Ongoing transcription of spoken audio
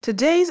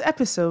Today's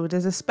episode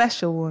is a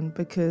special one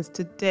because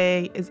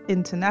today is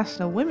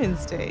International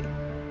Women's Day.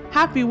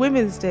 Happy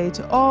Women's Day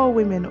to all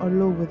women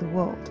all over the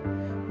world.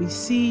 We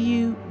see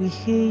you, we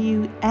hear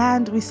you,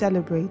 and we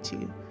celebrate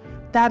you.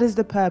 That is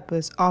the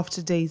purpose of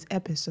today's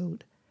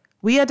episode.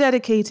 We are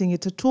dedicating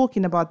it to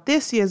talking about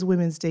this year's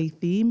Women's Day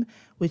theme,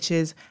 which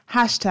is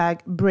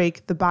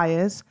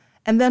 #BreakTheBias,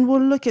 and then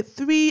we'll look at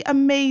 3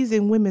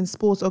 amazing women's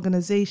sports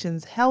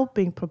organizations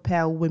helping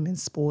propel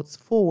women's sports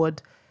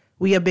forward.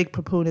 We are big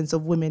proponents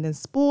of women in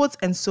sports,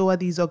 and so are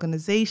these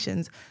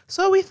organizations.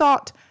 So we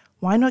thought,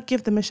 why not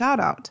give them a shout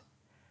out?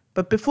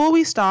 But before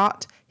we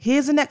start,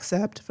 here's an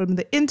excerpt from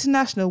the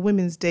International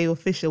Women's Day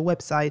official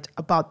website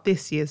about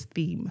this year's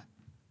theme.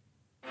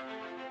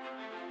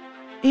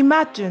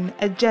 Imagine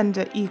a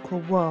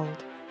gender-equal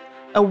world.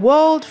 A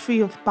world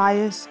free of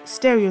bias,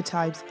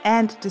 stereotypes,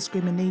 and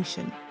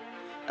discrimination.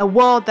 A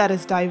world that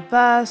is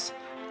diverse,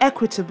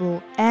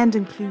 equitable, and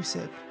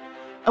inclusive.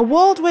 A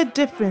world where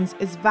difference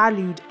is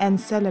valued and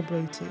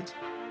celebrated.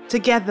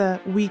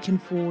 Together, we can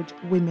forge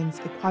women's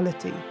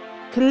equality.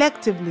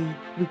 Collectively,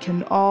 we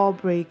can all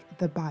break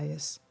the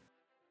bias.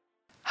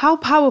 How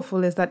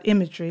powerful is that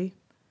imagery?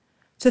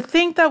 To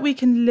think that we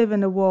can live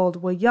in a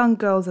world where young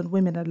girls and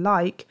women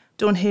alike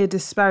don't hear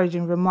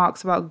disparaging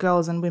remarks about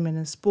girls and women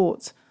in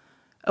sports.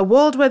 A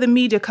world where the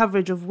media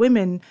coverage of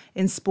women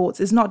in sports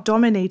is not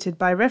dominated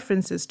by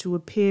references to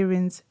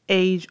appearance,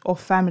 age, or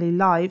family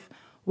life,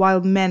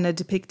 while men are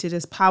depicted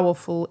as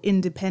powerful,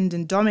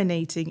 independent,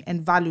 dominating,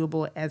 and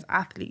valuable as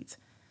athletes.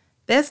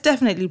 There's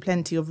definitely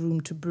plenty of room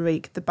to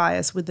break the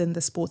bias within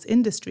the sports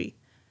industry.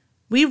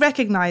 We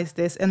recognized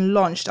this and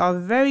launched our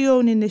very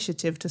own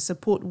initiative to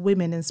support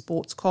women in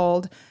sports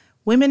called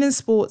Women in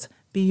Sports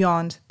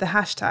Beyond the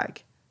Hashtag.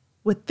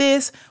 With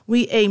this,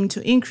 we aim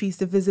to increase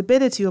the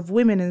visibility of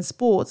women in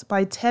sports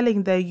by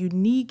telling their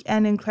unique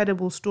and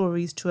incredible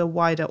stories to a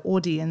wider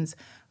audience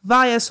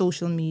via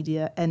social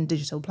media and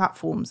digital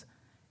platforms.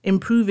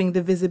 Improving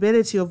the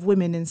visibility of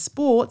women in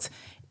sports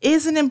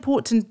is an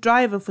important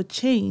driver for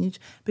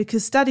change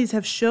because studies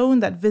have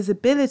shown that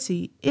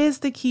visibility is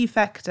the key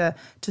factor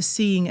to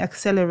seeing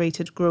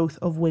accelerated growth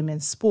of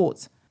women's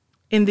sports.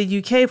 In the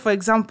UK, for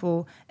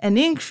example, an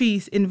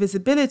increase in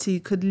visibility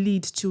could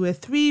lead to a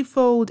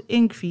 3-fold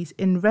increase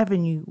in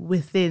revenue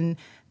within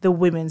the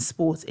women's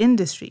sports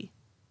industry.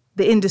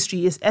 The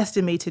industry is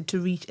estimated to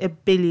reach $1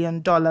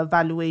 billion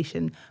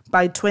valuation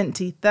by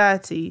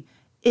 2030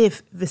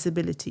 if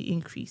visibility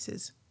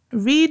increases.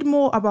 Read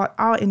more about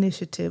our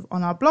initiative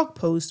on our blog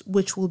post,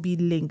 which will be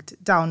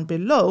linked down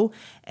below,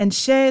 and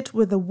share it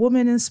with a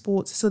woman in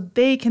sports so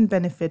they can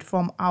benefit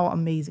from our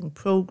amazing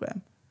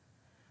program.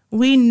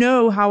 We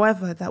know,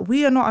 however, that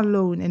we are not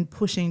alone in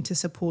pushing to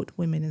support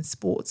women in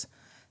sports.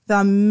 There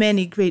are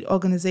many great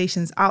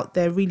organizations out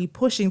there really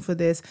pushing for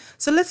this,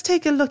 so let's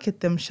take a look at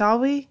them, shall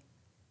we?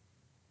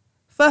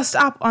 First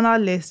up on our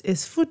list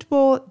is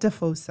Football da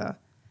Fossa.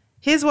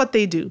 Here's what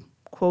they do.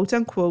 Quote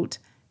unquote,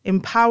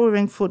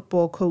 empowering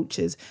football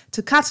coaches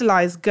to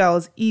catalyze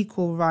girls'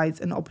 equal rights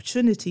and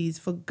opportunities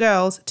for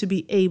girls to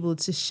be able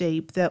to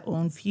shape their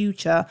own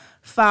future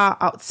far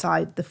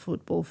outside the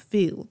football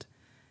field.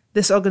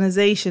 This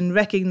organization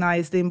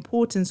recognized the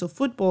importance of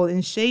football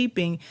in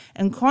shaping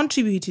and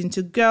contributing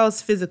to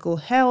girls' physical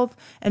health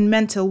and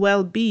mental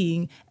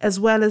well-being, as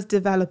well as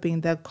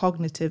developing their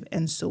cognitive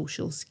and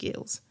social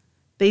skills.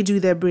 They do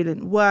their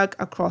brilliant work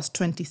across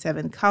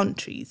 27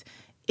 countries.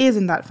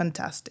 Isn't that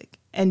fantastic?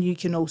 And you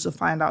can also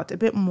find out a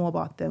bit more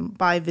about them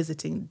by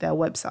visiting their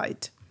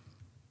website.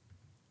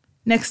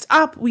 Next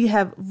up, we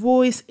have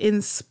Voice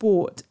in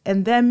Sport,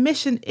 and their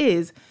mission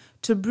is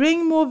to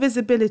bring more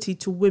visibility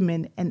to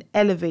women and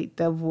elevate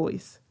their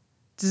voice.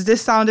 Does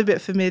this sound a bit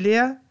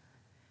familiar?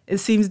 It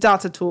seems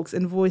Data Talks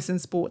and Voice in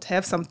Sport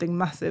have something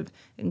massive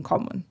in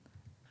common.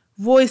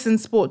 Voice in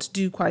Sport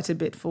do quite a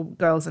bit for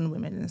girls and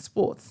women in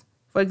sports.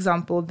 For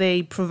example,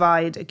 they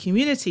provide a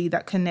community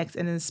that connects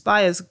and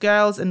inspires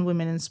girls and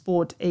women in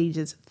sport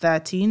ages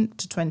 13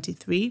 to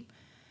 23.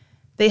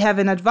 They have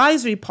an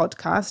advisory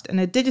podcast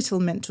and a digital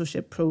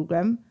mentorship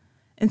program.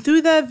 And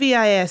through their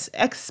VIS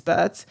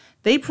experts,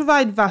 they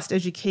provide vast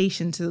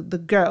education to the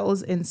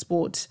girls in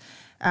sport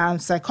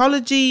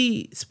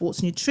psychology,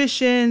 sports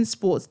nutrition,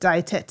 sports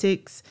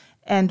dietetics,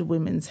 and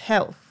women's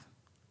health.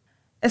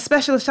 A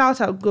special shout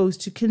out goes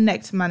to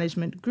Connect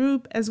Management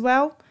Group as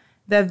well.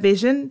 Their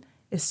vision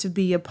is to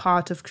be a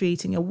part of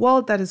creating a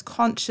world that is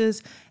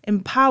conscious,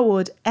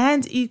 empowered,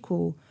 and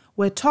equal,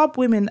 where top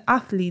women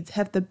athletes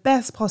have the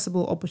best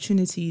possible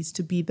opportunities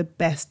to be the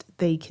best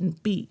they can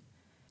be.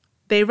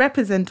 They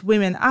represent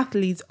women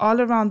athletes all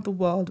around the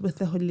world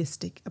with a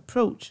holistic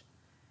approach.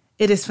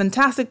 It is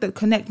fantastic that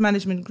Connect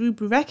Management Group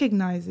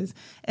recognizes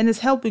and is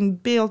helping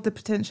build the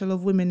potential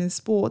of women in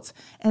sports,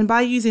 and by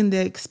using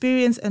their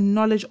experience and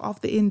knowledge of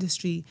the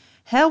industry,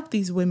 help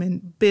these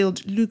women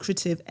build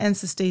lucrative and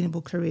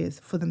sustainable careers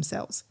for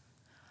themselves.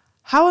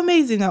 How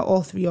amazing are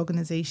all 3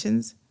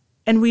 organizations?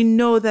 And we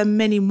know there are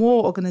many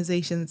more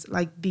organizations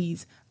like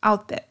these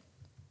out there.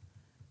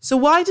 So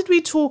why did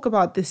we talk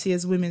about this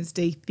year's Women's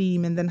Day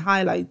theme and then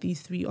highlight these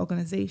 3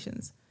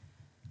 organizations?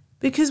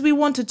 because we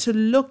wanted to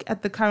look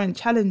at the current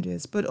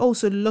challenges, but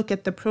also look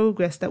at the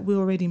progress that we're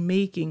already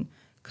making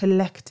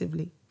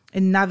collectively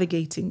in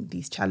navigating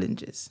these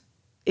challenges.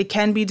 It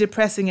can be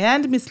depressing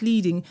and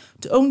misleading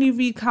to only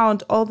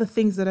recount all the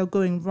things that are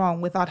going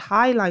wrong without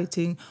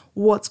highlighting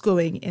what's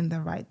going in the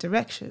right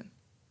direction.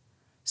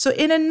 So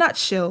in a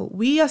nutshell,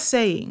 we are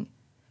saying,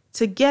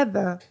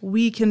 together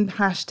we can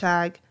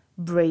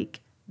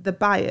 #break the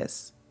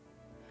bias.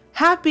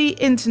 Happy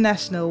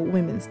International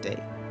Women's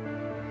Day.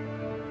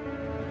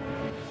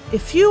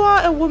 If you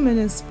are a woman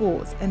in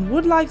sports and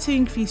would like to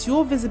increase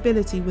your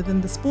visibility within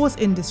the sports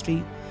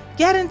industry,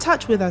 get in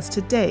touch with us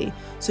today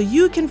so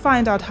you can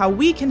find out how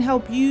we can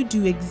help you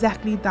do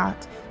exactly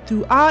that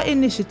through our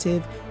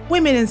initiative,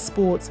 Women in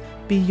Sports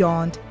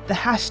Beyond the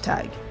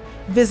Hashtag.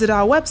 Visit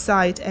our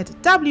website at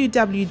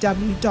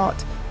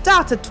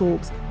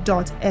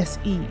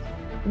www.datatalks.se.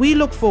 We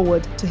look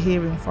forward to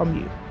hearing from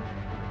you.